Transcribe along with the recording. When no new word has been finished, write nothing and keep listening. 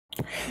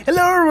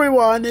Hello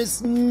everyone,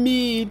 it's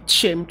me,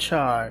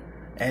 Chimchar,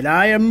 and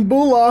I am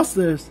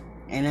Boolosus,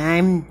 and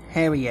I'm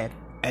Harriet,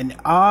 and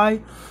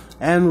I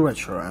am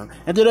Reshiram,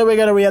 and today we're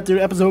gonna react to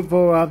episode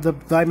 4 of the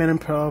Diamond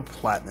and Pearl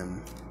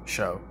Platinum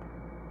show.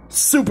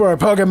 Super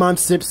Pokemon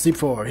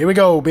 64. Here we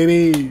go,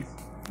 baby!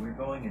 We're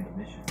going into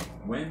mission.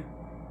 When?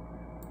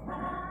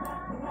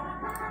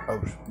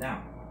 Oh.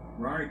 Now.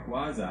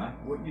 Rayquaza,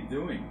 what you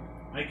doing?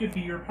 I could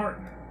be your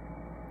partner.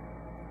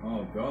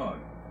 Oh god.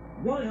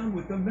 Why I'm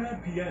with the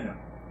mad piano?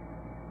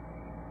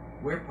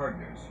 We're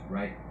partners,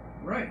 right?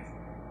 Right.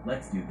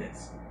 Let's do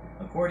this.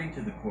 According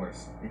to the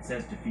course, it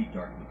says defeat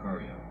Dark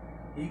Lucario.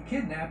 He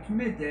kidnapped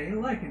Midday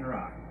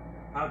Lycanroc.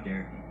 How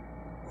dare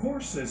he?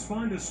 Course says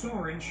find a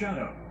star in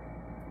Shadow.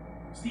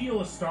 Steal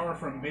a star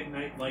from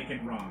Midnight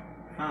Lycanroc.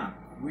 Huh.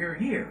 We're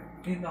here,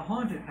 in the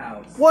haunted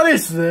house. What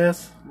is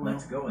this?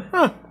 Let's go in.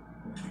 Huh.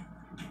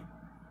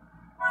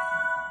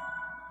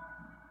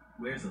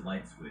 Where's the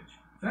light switch?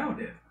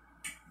 Found it.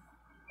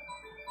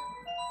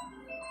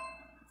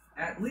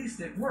 At least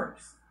it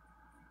works.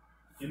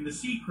 In the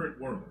secret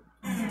world.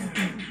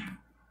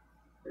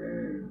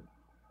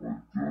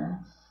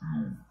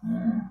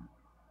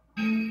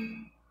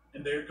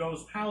 And there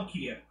goes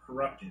Palkia,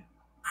 corrupted.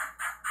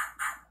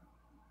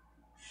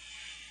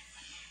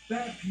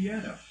 Bad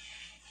piano.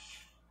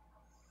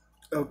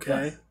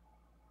 Okay. Yes.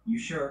 You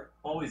sure?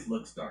 Always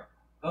looks dark.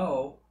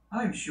 Oh,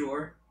 I'm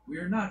sure.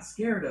 We're not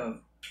scared of.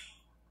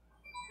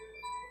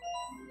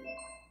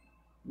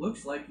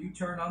 Looks like you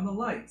turn on the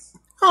lights.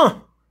 Huh.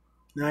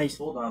 Nice.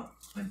 Hold up.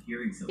 I'm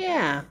hearing something.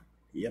 Yeah.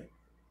 Yep.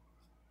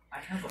 I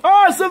have a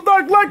Ah, some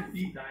dark light!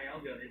 defeat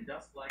Dialga and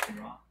Dust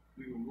Lycanroc.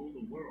 We will rule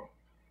the world.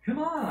 Come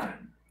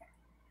on.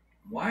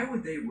 Why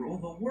would they rule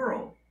the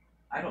world?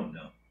 I don't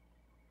know.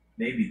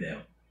 Maybe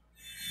they'll.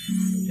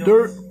 kill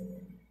They're us.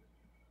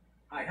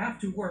 I have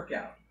to work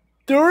out.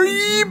 They're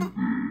evil!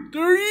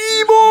 They're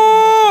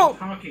evil!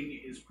 Talking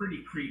is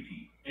pretty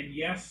creepy. And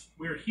yes,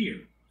 we're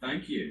here.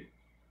 Thank you.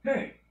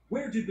 Hey,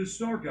 where did the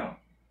star go?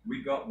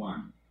 We got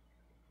one.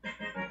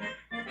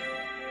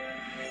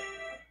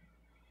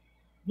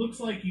 Looks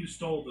like you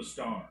stole the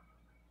star.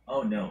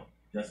 Oh no,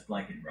 Dust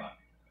Lycanroc.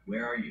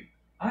 Where are you?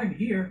 I'm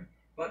here,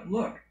 but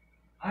look,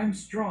 I'm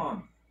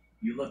strong.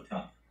 You look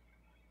tough.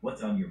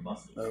 What's on your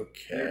muscles?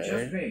 They're just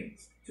Okay.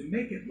 veins to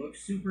make it look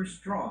super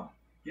strong.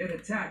 Get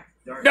attacked,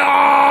 Dark. No!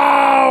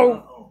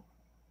 Uh-oh.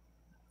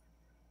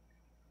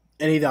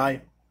 And he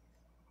died.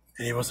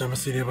 And he was never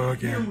seen ever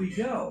Here again. we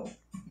go.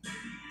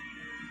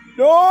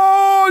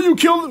 No! You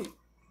killed him!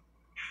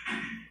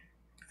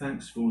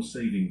 Thanks for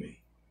saving me.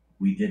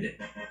 We did it.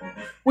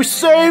 We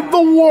saved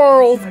the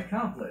world! Mission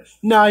accomplished.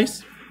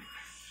 Nice.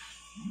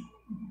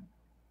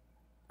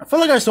 I feel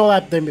like I saw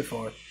that thing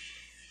before.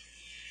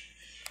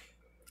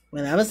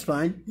 Well, that was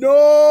fun.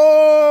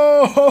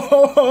 No!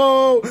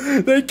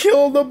 They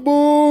killed the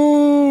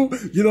boo!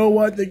 You know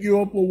what? Thank you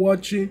all for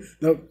watching.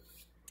 No.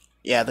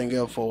 Yeah, thank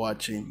you all for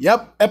watching.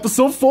 Yep,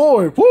 episode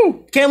 4.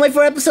 Woo! Can't wait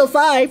for episode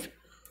 5.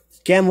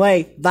 Can't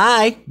wait.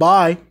 Bye.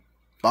 Bye.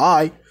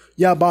 Bye.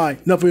 Yeah, bye.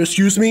 Now, if you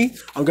excuse me,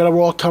 I'm gonna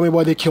walk. Tell me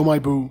why they kill my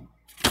boo.